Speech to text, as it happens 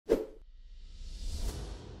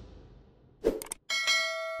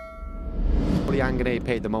hand grenade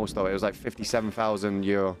paid the most, though. It was like 57,000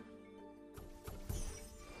 euro.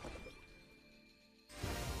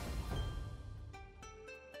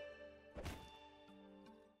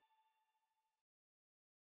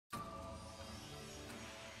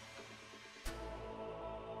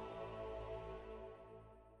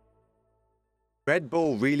 Red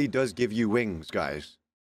Bull really does give you wings, guys.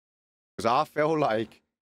 Because I feel like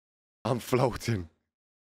I'm floating.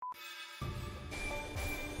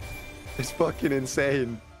 It's fucking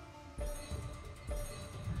insane.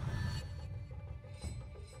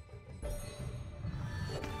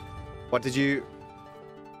 What did you...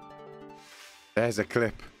 There's a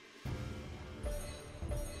clip.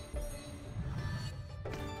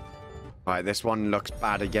 Alright, this one looks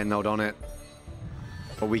bad again, though, don't it?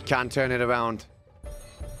 But we can turn it around.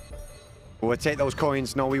 We'll take those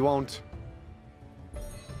coins. No, we won't.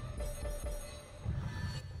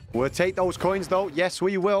 We'll take those coins, though. Yes,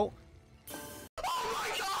 we will.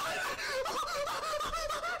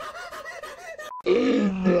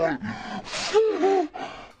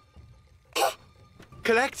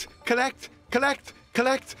 Collect, collect, collect,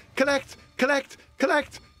 collect, collect, collect,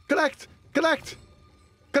 collect, collect, collect,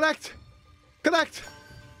 collect, collect,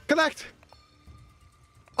 collect.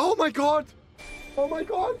 Oh my god! Oh my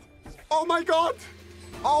god! Oh my god!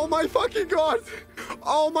 Oh my fucking god!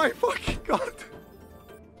 Oh my fucking god!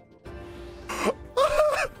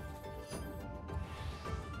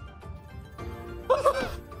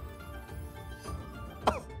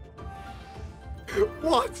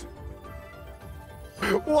 What?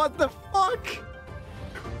 What the fuck?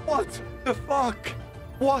 What the fuck?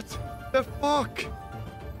 What the fuck?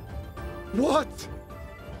 What?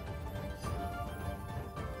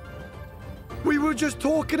 We were just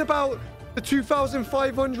talking about the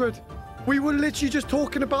 2,500. We were literally just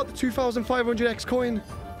talking about the 2,500 X coin.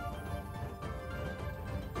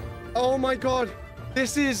 Oh my god.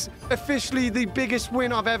 This is officially the biggest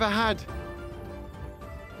win I've ever had.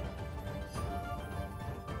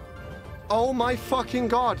 Oh my fucking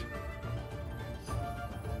god.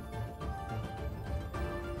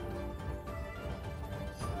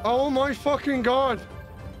 Oh my fucking god.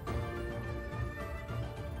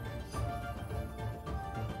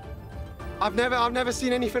 I've never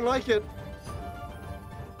seen anything like it.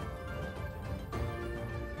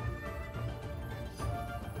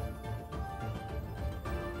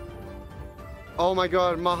 Oh my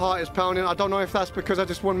god, my heart is pounding. I don't know if that's because I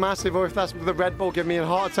just won massive or if that's the Red Bull giving me a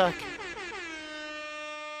heart attack.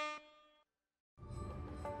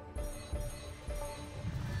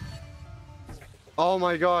 Oh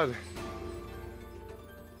my god.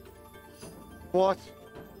 What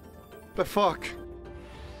the fuck?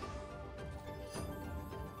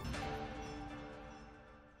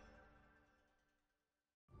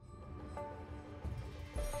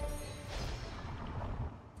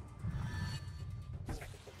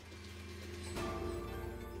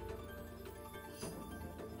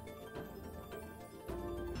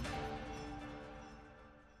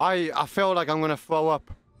 I feel like I'm gonna throw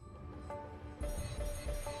up.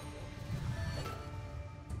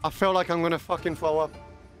 I feel like I'm gonna fucking throw up.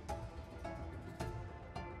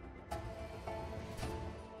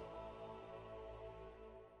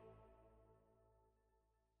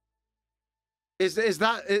 Is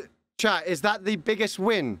that chat? Is that the biggest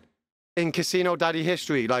win in Casino Daddy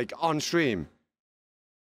history, like on stream?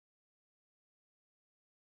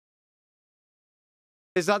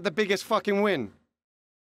 Is that the biggest fucking win?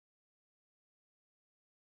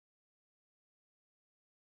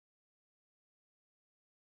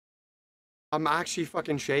 I'm actually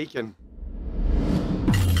fucking shaking.